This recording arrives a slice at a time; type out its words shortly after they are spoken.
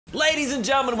Ladies and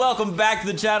gentlemen, welcome back to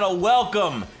the channel.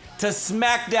 Welcome to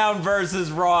Smackdown vs.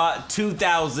 Raw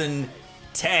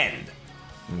 2010.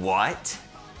 What?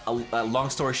 A long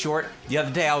story short, the other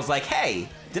day I was like, hey,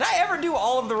 did I ever do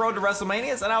all of the Road to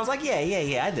WrestleManias? And I was like, yeah,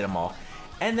 I did them all.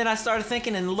 And then I started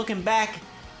thinking and looking back,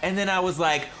 and then I was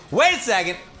like, wait a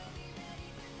second.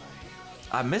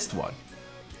 I missed one.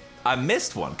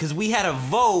 Because we had a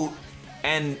vote,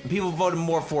 and people voted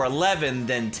more for 11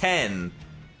 than 10.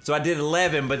 So I did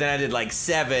 11, but then I did like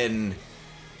 7,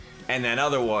 and then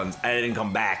other ones, I didn't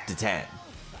come back to 10.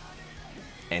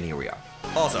 And here we are.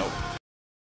 Also,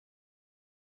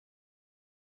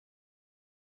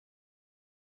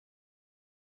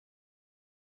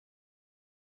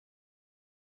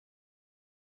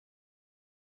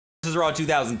 this is Raw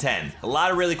 2010. A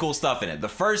lot of really cool stuff in it. The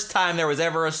first time there was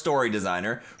ever a story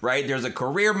designer, right? There's a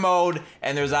career mode,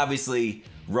 and there's obviously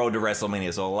Road to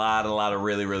WrestleMania, so a lot of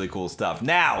really cool stuff.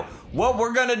 Now, what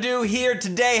we're gonna do here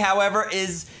today, however,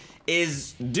 is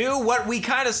do what we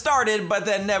kind of started, but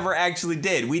then never actually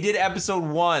did. We did episode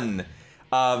 1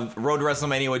 of Road to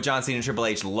WrestleMania with John Cena and Triple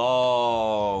H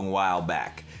long while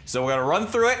back. So we're gonna run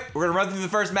through it. We're gonna run through the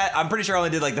first match. I'm pretty sure I only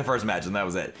did like the first match and that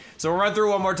was it. So we'll run through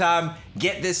one more time,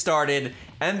 get this started,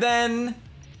 and then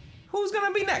who's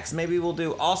gonna be next? Maybe we'll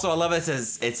do. Also, I love it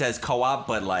says co-op,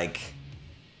 but like.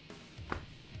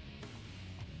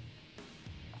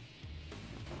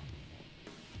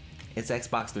 It's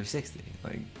Xbox 360.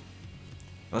 Like,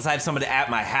 unless I have somebody at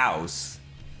my house.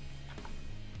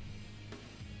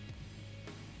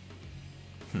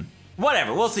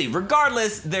 Whatever, we'll see.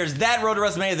 Regardless, there's that Road to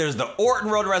WrestleMania, there's the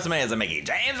Orton Road to WrestleMania, there's the Mickey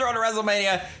James Road to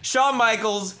WrestleMania, Shawn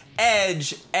Michaels,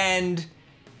 Edge, and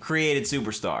Created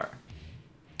Superstar.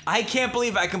 I can't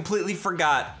believe I completely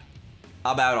forgot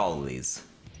about all of these.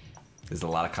 There's a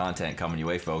lot of content coming your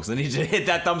way, folks. I need you to hit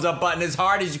that thumbs up button as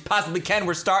hard as you possibly can.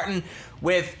 We're starting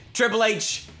with Triple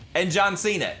H and John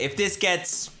Cena. If this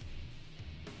gets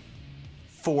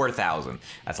 4,000,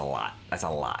 that's a lot. That's a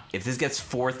lot. If this gets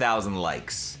 4,000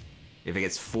 likes, if it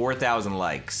gets 4,000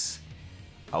 likes,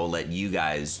 I will let you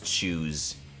guys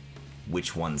choose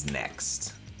which one's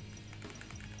next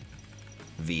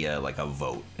via like a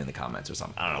vote in the comments or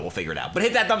something. I don't know, we'll figure it out. But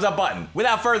hit that thumbs up button.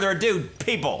 Without further ado,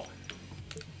 people,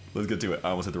 let's get to it. I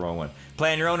almost hit the wrong one.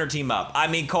 Play on your own or team up. I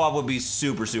mean, co-op would be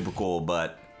super cool,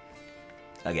 but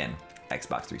again,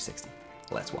 Xbox 360.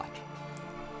 Let's watch.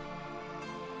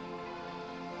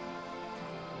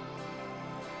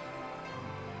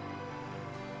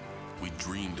 We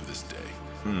dreamed of this day.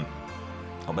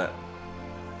 I'll bet.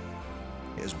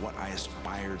 Is what I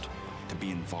aspired to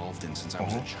be involved in since I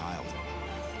was a child.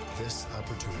 This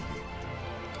opportunity.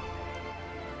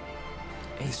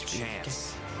 This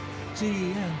chance. This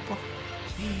is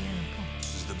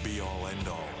the be-all,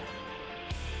 end-all.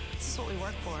 This is what we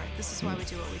work for. This is why we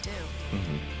do what we do.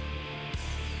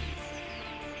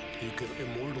 You could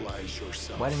immortalize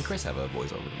yourself. Why didn't Chris have a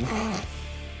voiceover?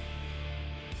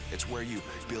 It's where you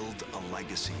build a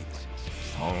legacy.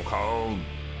 Stone Cold.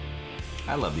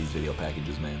 I love these video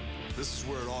packages, man. This is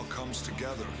where it all comes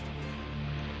together.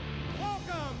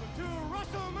 Welcome to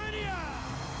WrestleMania!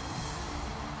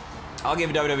 I'll give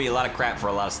WWE a lot of crap for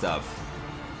a lot of stuff,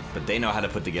 but they know how to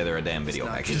put together a damn video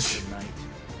package.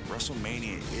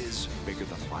 WrestleMania is bigger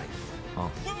than life.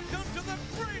 Oh. Welcome to the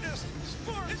greatest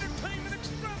sport entertainment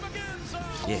extravaganza!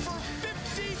 Yeah. Over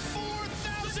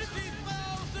 54,000 fans!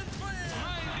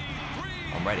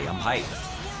 I'm ready, I'm hyped.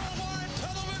 Worldwide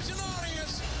television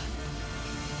audience!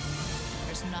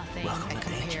 There's nothing Welcome that to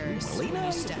compares Melina. when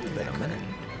you step It's in been that a minute.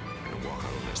 curtain. And walk out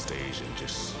on that stage and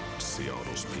just see all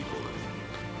those people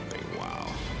and think, wow.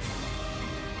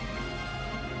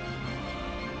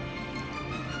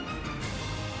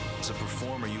 As a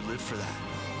performer, you live for that.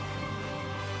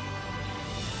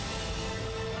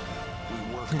 We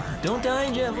work our Don't die,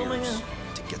 entire Jeff. Oh my careers God.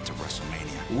 to get to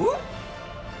WrestleMania. Whoop.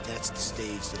 That's the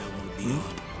stage that I want to be on.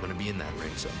 I'm gonna be in that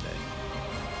ring someday.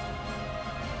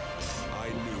 I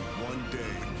knew one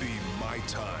day would be my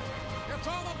time. It's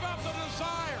all about the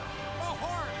desire, the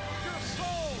heart, your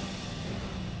soul!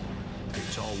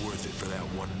 It's all worth it for that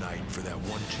one night, for that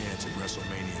one chance at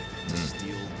WrestleMania. To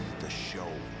steal the show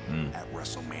at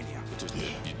WrestleMania. It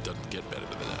doesn't get better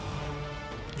than that.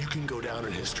 You can go down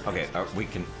in history. Okay, can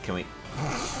we?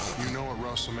 You know at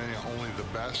WrestleMania, only the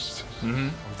best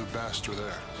of the best are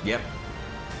there. Yep.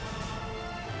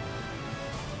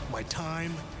 My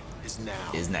time is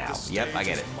now. Is now. The Yep, I stage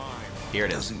get is it. mine. Here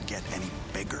it is. Doesn't get any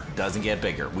bigger. Doesn't get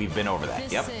bigger. We've been over that.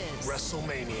 This Yep. is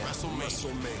WrestleMania.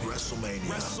 WrestleMania. WrestleMania.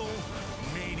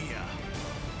 WrestleMania.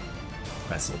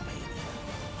 WrestleMania.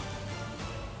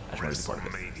 That's part of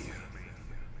it. WrestleMania.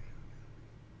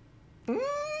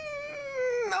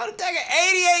 No, Undertaker,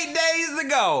 88 days to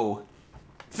go.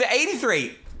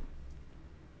 83.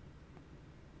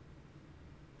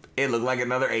 It looked like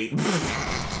another 8.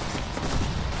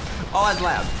 Oh, that's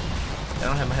loud. I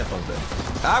don't have my headphones in.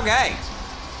 Okay.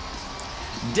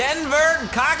 Denver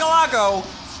Kakalako.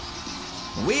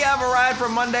 We have arrived for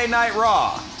Monday Night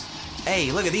Raw.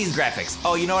 Hey, look at these graphics.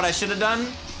 Oh, you know what I should have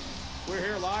done? We're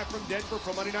here live from Denver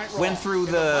for Monday Night Raw. Went through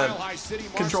the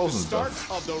controls and stuff.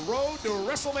 Of the road to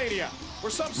WrestleMania. For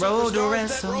some Road to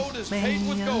superstars, that road is paved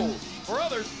with WrestleMania. gold. For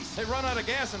others, they run out of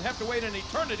gas and have to wait an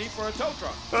eternity for a tow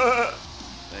truck.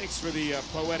 Thanks for the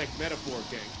poetic metaphor,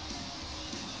 King.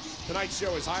 Tonight's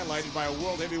show is highlighted by a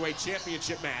World Heavyweight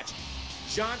Championship match.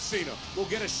 John Cena will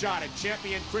get a shot at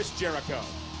champion Chris Jericho.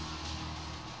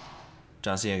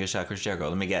 John Cena gets shot, Chris Jericho.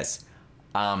 Let me guess.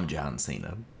 I'm John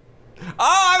Cena. Oh,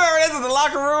 I remember this in the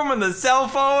locker room and the cell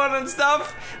phone and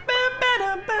stuff.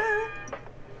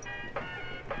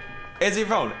 Answer your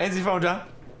phone. Answer your phone, John.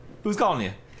 Who's calling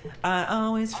you? I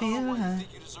always feel like... I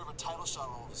think you deserve a title shot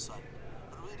all of a sudden.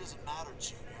 But it really doesn't matter,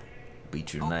 Junior.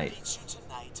 Beat you tonight. Beat you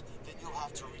tonight, then you'll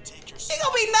have to retake your... Ain't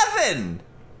gonna be nothing.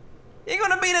 You ain't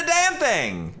gonna beat a damn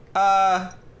thing.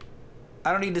 I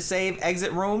don't need to save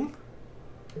exit room.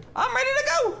 I'm ready to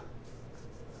go.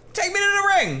 Take me to the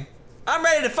ring. I'm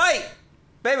ready to fight.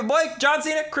 Baby boy, John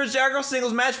Cena, Chris Jericho,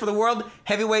 singles match for the World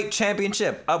Heavyweight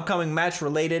Championship. Upcoming match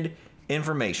related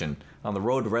information on the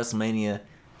road to WrestleMania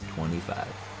 25.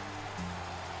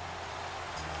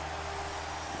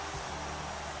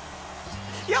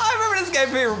 Yeah, I remember this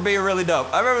game being really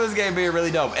dope.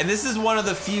 And this is one of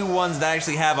the few ones that I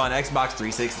actually have on Xbox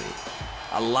 360.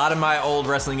 A lot of my old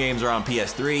wrestling games are on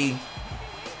PS3.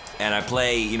 And I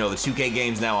play, you know, the 2K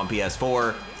games now on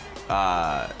PS4.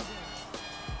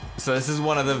 So this is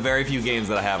one of the very few games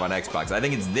that I have on Xbox. I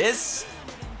think it's this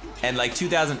and like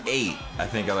 2008, I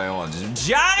think are the only ones.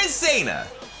 John Cena.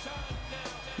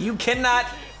 You cannot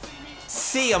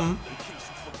see him.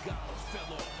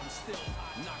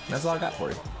 That's all I got for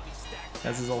you.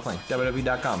 That's his whole thing.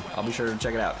 WWE.com. I'll be sure to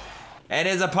check it out. And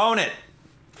his opponent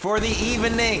for the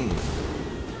evening.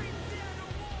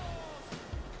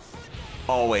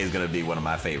 Always gonna be one of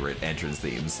my favorite entrance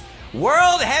themes.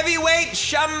 World Heavyweight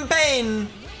Champagne.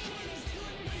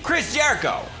 Chris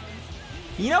Jericho.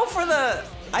 You know,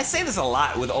 I say this a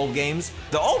lot with old games.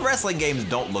 The old wrestling games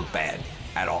don't look bad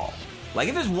at all. Like,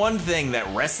 if there's one thing that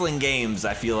wrestling games,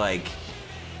 I feel like,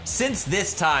 since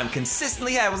this time,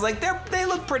 consistently had, was like, they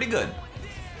look pretty good.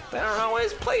 They don't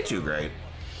always play too great.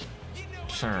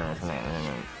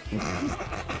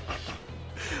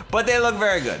 But they look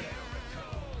very good.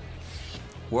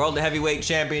 World Heavyweight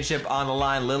Championship on the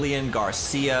line. Lillian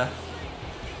Garcia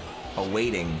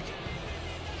awaiting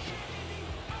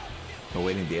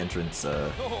the entrance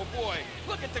Oh boy,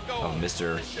 look at the goal. of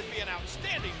Mr. This should be an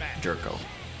outstanding match. Jericho.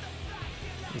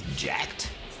 He's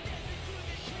jacked.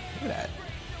 Look at that.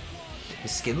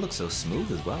 His skin looks so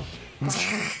smooth as well. It's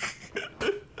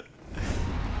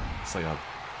like a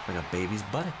baby's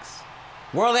buttocks.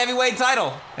 World Heavyweight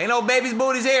title. Ain't no baby's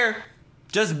booties here.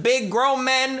 Just big grown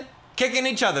men kicking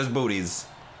each other's booties.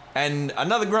 And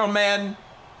another grown man,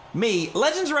 me.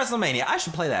 Legends of WrestleMania. I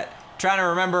should play that. Trying to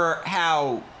remember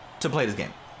how to play this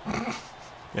game.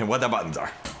 And what the buttons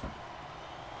are.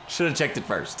 Should have checked it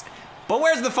first. But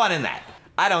where's the fun in that?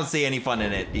 I don't see any fun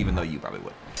in it, even though you probably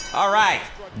would. All right,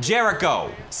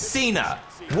 Jericho, Cena,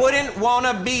 wouldn't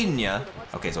wanna beat ya.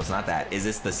 Okay, so it's not that. Is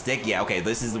this the stick? Yeah, okay,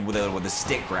 this is with the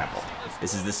stick grapple.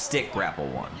 This is the stick grapple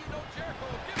one.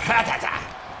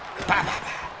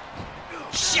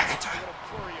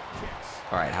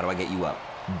 All right, how do I get you up?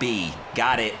 B,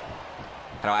 got it.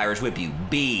 How do I Irish whip you?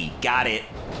 B, got it.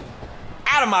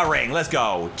 Out of my ring, let's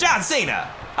go. John Cena.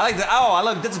 I like that. Oh,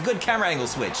 look, that's a good camera angle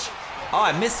switch. Oh,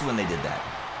 I missed when they did that.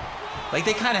 Like,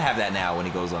 they kind of have that now when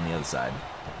he goes on the other side.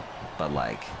 But,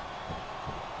 like,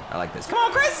 I like this. Come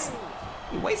on, Chris.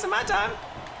 You're wasting my time.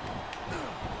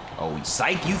 Oh,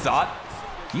 psych, you thought.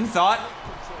 You thought.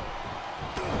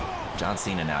 John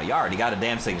Cena now. You already got a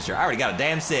damn signature. I already got a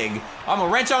damn sig. I'm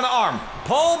gonna wrench on the arm.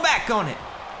 Pull back on it.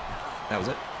 That was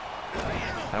it.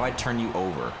 How do I turn you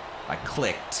over? I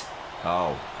clicked.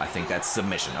 Oh, I think that's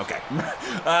submission. Okay.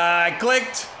 I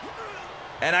clicked.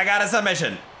 And I got a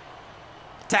submission.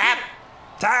 Tap.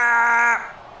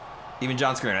 Tap. Even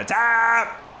John screaming.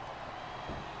 Tap.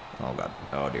 Oh, God.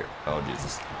 Oh, dear. Oh,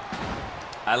 Jesus.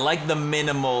 I like the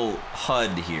minimal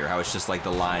HUD here. How it's just like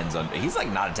the lines on. He's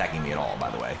like not attacking me at all, by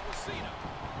the way.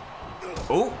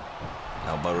 Oh.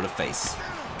 Elbow to the face.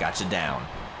 Got you down.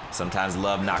 Sometimes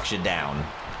love knocks you down.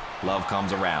 Love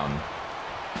comes around.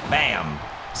 Bam.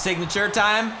 Signature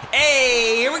time.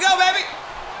 Hey, here we go, baby.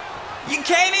 You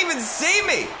can't even see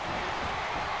me.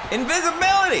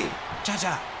 Invisibility!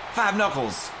 Cha-cha. 5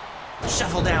 knuckles.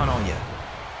 Shuffle down on you.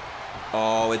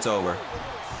 Oh, it's over.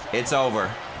 It's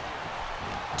over.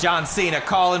 John Cena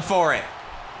calling for it.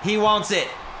 He wants it.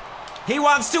 He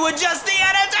wants to adjust the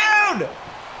attitude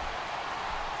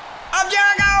of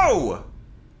Jericho!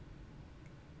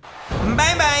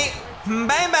 Bang bang.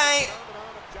 Bang bang.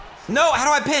 No, how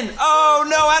do I pin? Oh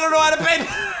no, I don't know how to pin.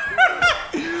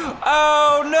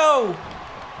 Oh no.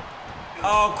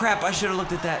 Oh crap, I should have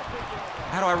looked at that.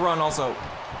 How do I run also?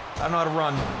 I don't know how to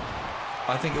run.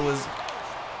 I think it was,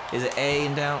 is it A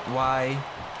and down, Y,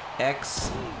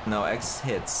 X? No, X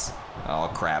hits. Oh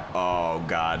crap, oh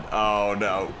God, oh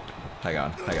no. Hang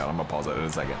on, I'm gonna pause it in a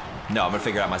second. No, I'm gonna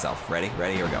figure it out myself. Ready,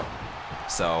 here we go.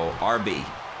 So, RB,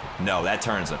 no, that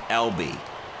turns him. LB,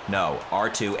 no.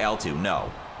 R2, L2,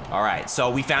 no. All right,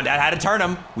 so we found out how to turn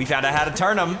him.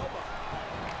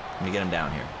 Let me get him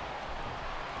down here.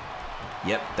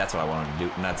 Yep, that's what I wanted to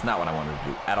do. And that's not what I wanted to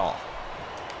do at all.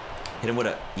 Hit him with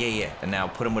a, yeah. And now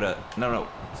put him with a, no.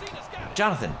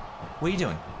 Jonathan, what are you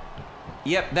doing?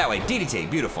 Yep, that way, DDT,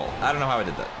 beautiful. I don't know how I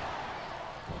did that.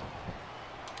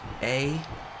 A,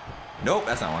 nope,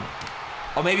 that's not one.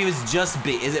 Oh, maybe it was just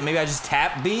B. Is it, maybe I just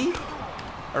tap B?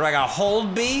 Or do I gotta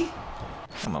hold B?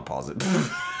 I'm gonna pause it.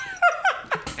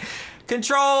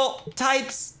 Control,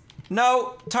 types,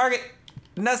 no, target.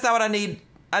 That's not what I need.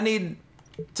 I need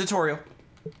tutorial.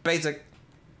 Basic.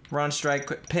 Run, strike,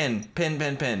 quick,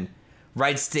 pin.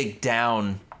 Right stick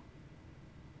down.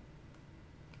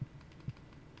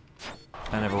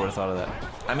 I never would have thought of that.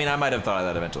 I mean, I might have thought of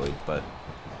that eventually, but.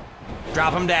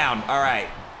 Drop him down, all right.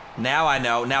 Now I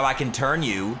know, now I can turn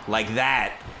you like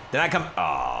that. Then I come,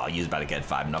 oh, you's about to get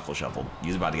 5 knuckle shuffle.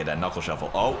 You's about to get that knuckle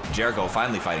shuffle. Oh, Jericho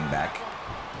finally fighting back.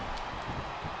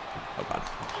 Oh God.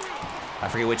 I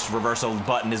forget which reversal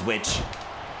button is which.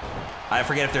 I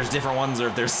forget if there's different ones or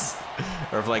if there's,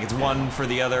 or if like it's one for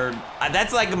the other.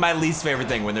 That's like my least favorite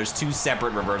thing when there's 2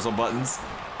 separate reversal buttons.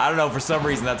 I don't know, for some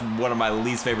reason that's one of my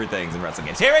least favorite things in wrestling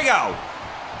games. Here we go.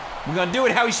 We're gonna do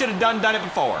it how we should have done it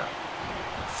before.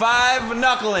 5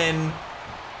 knuckling,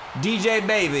 DJ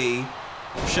Baby,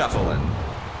 shuffling.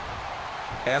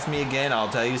 Ask me again, I'll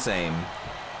tell you same.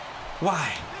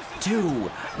 Why? 2,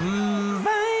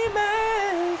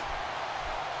 baby.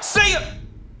 See ya!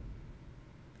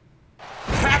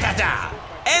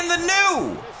 And the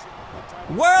new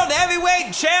World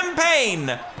Heavyweight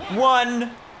Champion.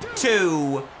 1,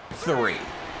 2, 3.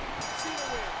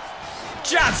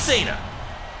 John Cena.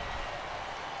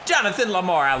 Jonathan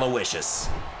Lamar Aloysius.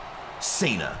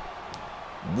 Cena.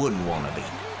 Wouldn't want to be.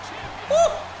 Woo!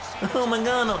 Oh my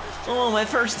God. Oh, my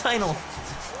first title.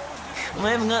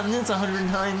 I haven't gotten this 100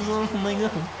 times. Oh my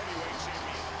God.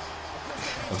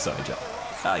 I'm sorry, John.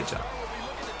 I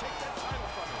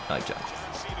like John.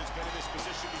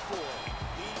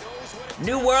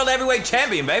 New World Heavyweight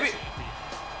Champion, baby.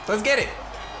 Let's get it.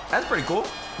 That's pretty cool.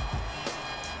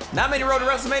 Not many Road to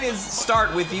WrestleManias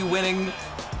start with you winning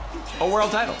a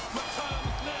world title.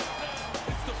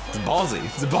 It's ballsy.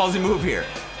 It's a ballsy move here.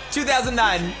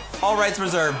 2009, all rights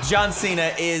reserved. John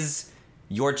Cena is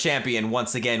your champion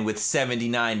once again with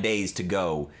 79 days to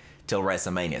go till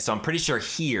WrestleMania. So I'm pretty sure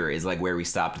here is like where we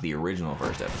stopped the original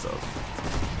first episode.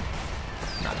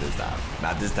 Not this time.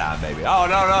 Not this time, baby. Oh,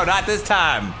 no, not this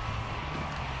time.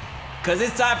 Because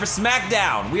it's time for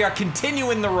Smackdown. We are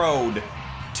continuing the road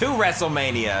to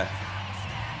WrestleMania.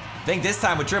 I think this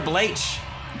time with Triple H.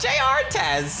 JR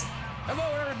Taz. Hello,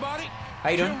 everybody. How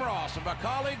you doing? Jim Ross and my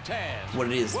colleague Taz. What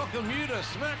it is? Welcome you to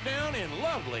Smackdown in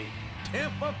lovely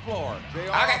Tampa, Florida.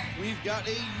 Okay. We've got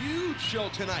a huge show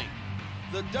tonight.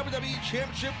 The WWE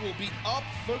Championship will be up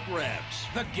for grabs.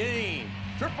 The game.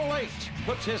 Triple H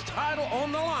puts his title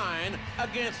on the line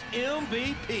against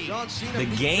MVP. John Cena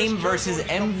the game versus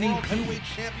MVP. Heavyweight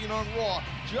champion on Raw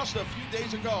just a few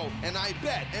days ago, and I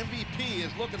bet MVP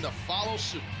is looking to follow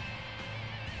suit.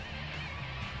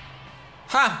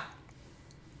 Ha!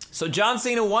 So John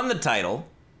Cena won the title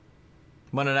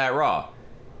Monday Night Raw.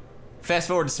 Fast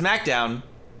forward to SmackDown,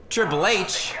 Triple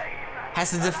H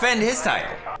has to defend his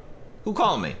title. Who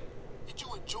called me? Did you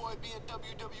enjoy being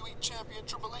WWE Champion,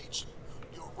 Triple H?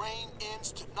 Your reign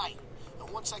ends tonight. And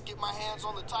once I get my hands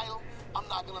on the title, I'm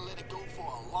not gonna let it go for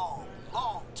a long,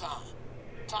 long time.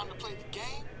 Time to play the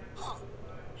game? Huh.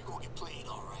 You're gonna get played,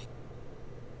 all right.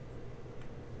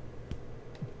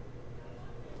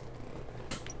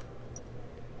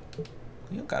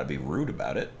 You don't gotta be rude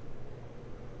about it.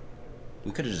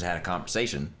 We could have just had a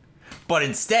conversation. But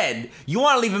instead, you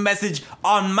want to leave a message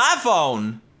on my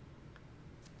phone.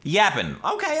 Yapping.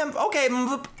 Okay, okay.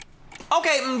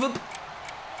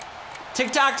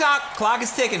 Tick tock tock. Clock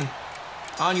is ticking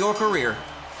on your career.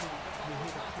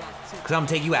 Come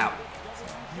take you out.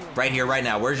 Right here, right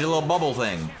now. Where's your little bubble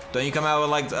thing? Don't you come out with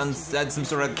like some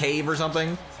sort of cave or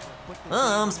something?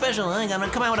 Oh, I'm special. I'm gonna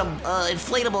come out with a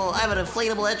inflatable. I have an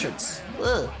inflatable entrance.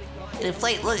 Ugh.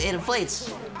 Look, it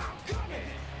inflates.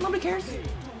 Nobody cares.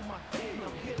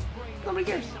 Nobody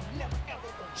cares.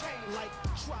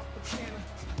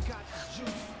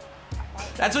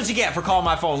 That's what you get for calling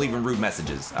my phone, leaving rude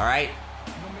messages. All right.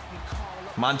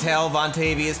 Montel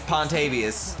Vontavious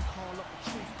Pontavious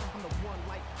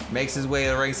makes his way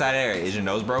to the ringside area. Is your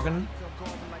nose broken?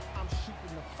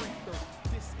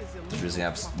 Did you really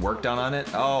have work done on it?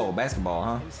 Oh, basketball,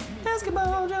 huh?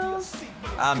 Basketball, Jones.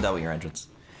 I'm done with your entrance.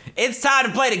 It's time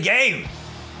to play the game.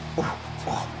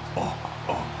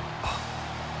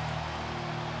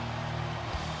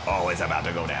 Oh, it's about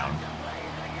to go down.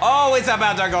 Oh, it's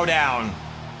about to go down.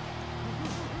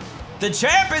 The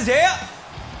champ is here.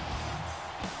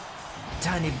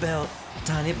 Tiny belt,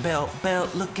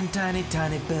 belt looking tiny,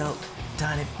 tiny belt.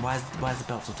 Tiny, why is the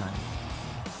belt so tiny?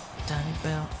 Tiny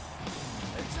belt.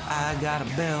 I got a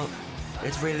belt.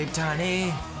 It's really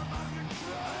tiny.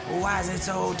 Why is it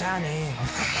so tiny?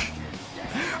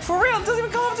 For real, it doesn't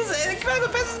even come up to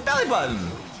his belly button.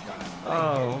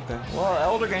 Oh, okay. Well,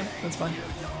 older game. That's fine.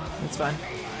 That's fine.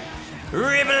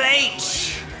 Triple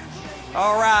H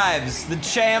arrives. The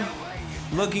champ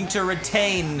looking to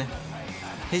retain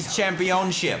his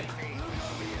championship.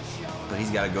 But he's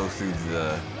got to go through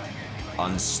the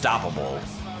unstoppable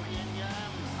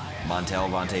Montel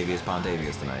Vontavious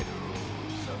Pontavious tonight.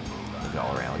 Look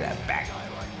all around. Look at that back.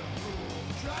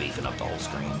 Beefing up the whole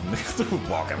screen.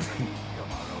 Walking.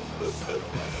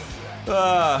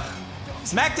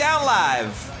 Smackdown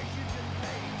Live.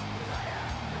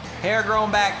 Hair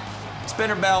growing back.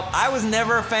 Spinner belt. I was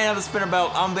never a fan of the spinner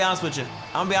belt. I'm gonna be honest with you.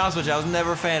 I was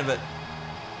never a fan of it.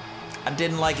 I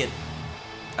didn't like it.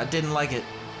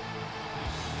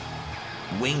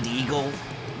 Winged Eagle.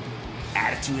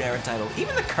 Attitude Era title.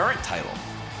 Even the current title.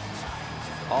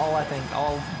 All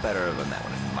better than that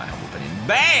one in my humble opinion.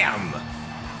 Bam!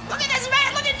 Look at this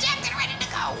man. Look at Jack. They're ready to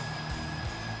go.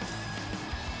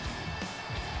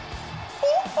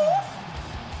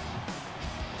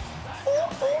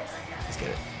 Let's get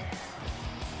it.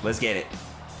 Let's get it.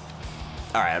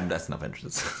 All right, that's enough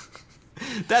entrances.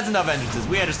 That's enough entrances.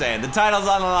 We understand. The title's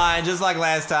on the line, just like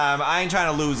last time. I ain't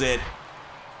trying to lose it.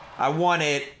 I won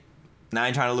it. Now I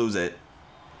ain't trying to lose it.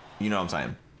 You know what I'm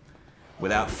saying.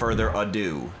 Without further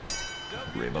ado,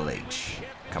 Triple H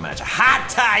coming at you. Hot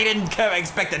tie! You didn't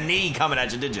expect a knee coming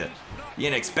at you, did you? You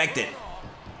didn't expect it.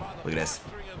 Look at this.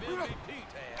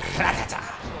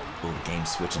 Ooh, the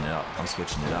game's switching it up. I'm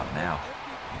switching it up now.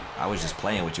 I was just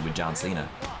playing with you with John Cena.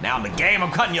 Now in the game,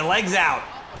 I'm cutting your legs out.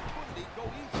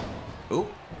 Ooh,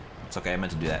 it's okay. I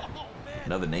meant to do that.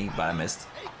 Another knee, but I missed.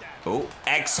 Ooh,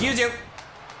 excuse you.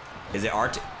 Is it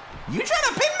RT? You trying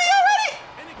to pin me already?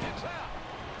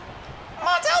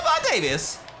 Montel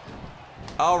Vontavious.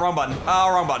 Oh, wrong button. Oh,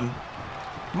 wrong button.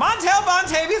 Montel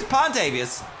Vontavious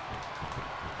Pontavious.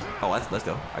 Oh, let's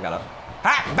go. I got up.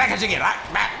 Ha! Back at you again.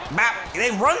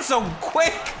 They run so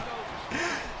quick.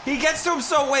 He gets to him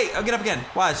so wait. I'll get up again.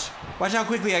 Watch how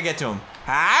quickly I get to him.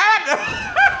 Ah!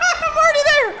 I'm already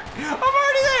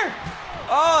there.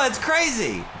 Oh, it's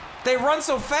crazy. They run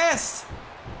so fast.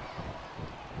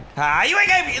 Ah, you ain't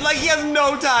gonna, like he has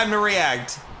no time to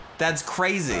react. That's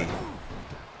crazy.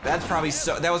 That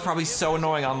was probably so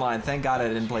annoying online. Thank God I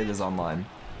didn't play this online.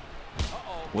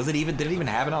 Did it even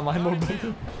have an online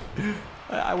mode?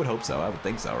 I would hope so. I would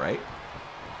think so, right?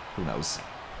 Who knows?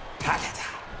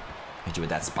 Hit you with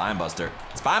that spine buster.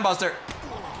 Spine buster.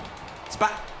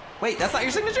 Wait, that's not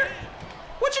your signature?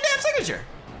 What's your damn signature?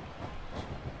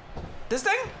 This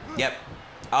thing? Yep.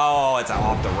 Oh, it's an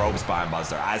off the rope spine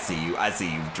buster. I see you,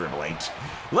 Triple H.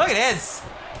 Look at this.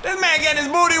 This man getting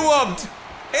his booty whooped.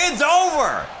 It's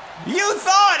over. You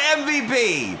thought,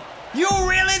 MVP. You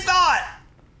really thought.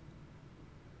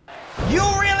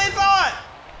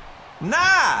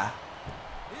 Nah.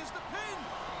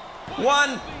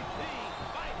 One.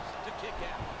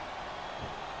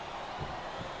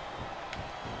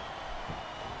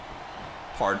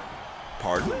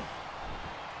 Pardon?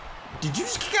 Did you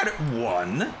just kick out at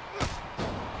one?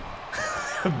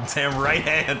 Damn right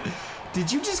hand.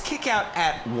 Did you just kick out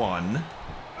at one?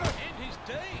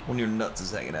 When your nuts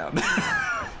is hanging out.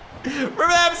 Remember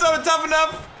that episode of Tough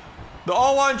Enough? The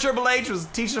all-one Triple H was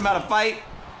teaching him how to fight.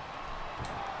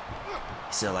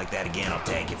 You say it like that again, I'll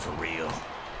take it for real.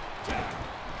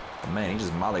 Man, he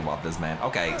just mollywopped this man.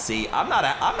 Okay, see, I'm not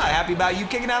happy about you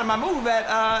kicking out of my move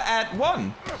at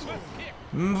one.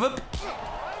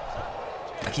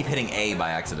 I keep hitting A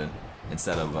by accident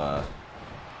instead of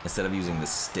instead of using the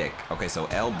stick. Okay, so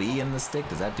LB and the stick,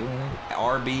 does that do anything?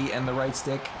 RB and the right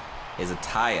stick is a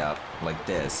tie-up like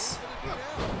this.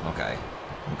 Okay.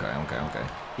 Okay.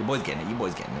 You boys getting it. You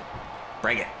boys getting it.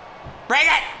 Break it. Break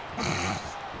it!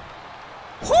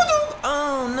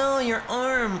 Oh no, your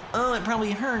arm. Oh, it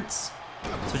probably hurts.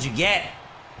 That's what you get,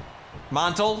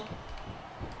 Montel.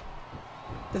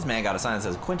 This man got a sign that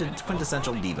says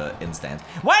quintessential diva in stance.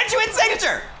 Why didn't you hit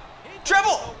signature?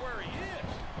 Triple!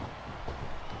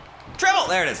 Triple!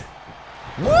 There it is.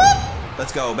 Whoop!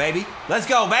 Let's go, baby. Let's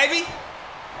go, baby.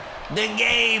 The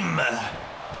game.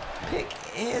 Pick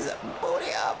his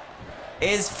booty up.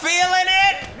 Is feeling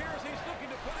it.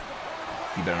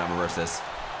 You better not reverse this.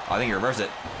 Oh, I think he reversed it.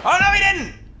 Oh, no, he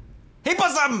didn't. He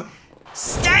put some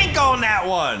stank on that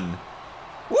one.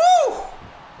 Woo!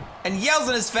 And yells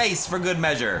in his face for good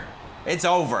measure. It's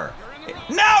over.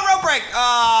 No, rope break.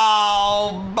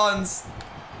 Oh, buns.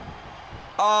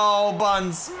 Oh,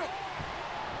 buns.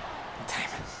 Damn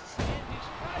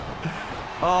it.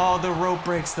 Oh, the rope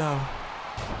breaks, though.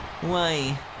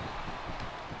 Why?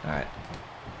 All right.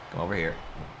 Come over here.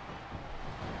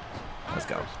 Let's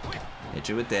go. Hit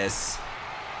you with this.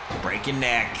 Break your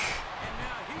neck.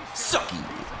 Sucky.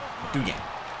 Do it again.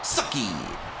 Sucky.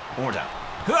 One more time.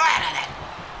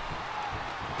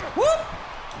 Whoop.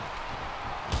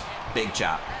 Big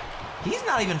chop. He's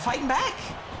not even fighting back.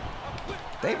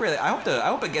 They really. I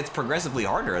hope it gets progressively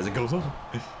harder as it goes on. All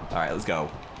right, let's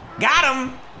go. Got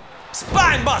him.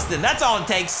 Spine busting. That's all it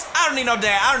takes. I don't need no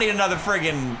damn. I don't need another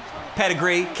friggin'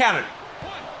 pedigree. Count it.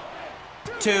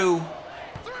 2,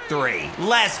 3.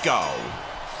 Let's go.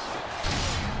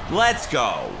 Let's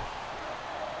go.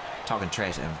 Talking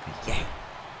trash to MVP. Yeah.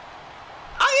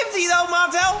 I'll give it to you though,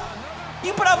 Montel.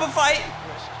 You put up a fight.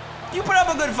 You put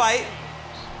up a good fight.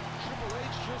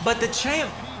 But the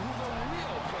champ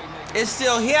is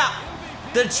still here.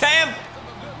 The champ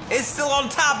is still on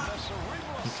top.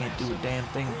 You can't do a damn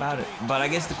thing about it. But I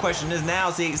guess the question is now,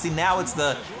 see now it's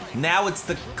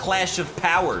the clash of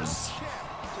powers.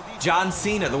 John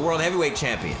Cena, the World Heavyweight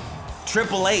Champion.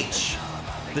 Triple H,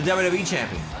 the WWE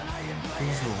Champion.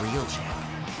 Who's the real champion?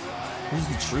 Who's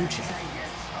the true champion?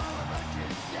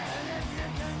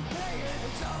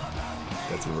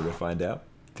 That's what we're gonna find out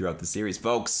throughout the series,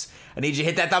 folks. I need you to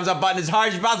hit that thumbs up button as hard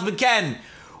as you possibly can.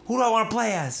 Who do I want to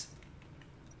play as?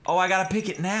 Oh, I gotta pick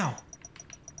it now.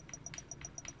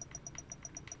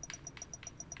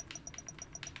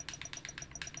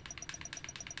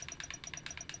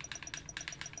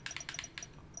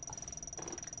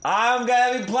 I'm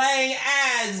gonna be playing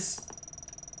as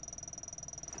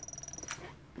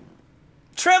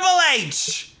Triple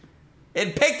H.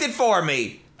 It picked it for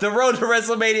me. The road to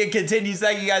WrestleMania continues.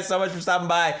 Thank you guys so much for stopping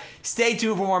by. Stay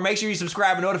tuned for more. Make sure you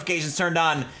subscribe and notifications turned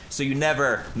on so you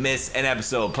never miss an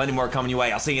episode. Plenty more coming your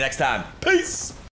way. I'll see you next time. Peace.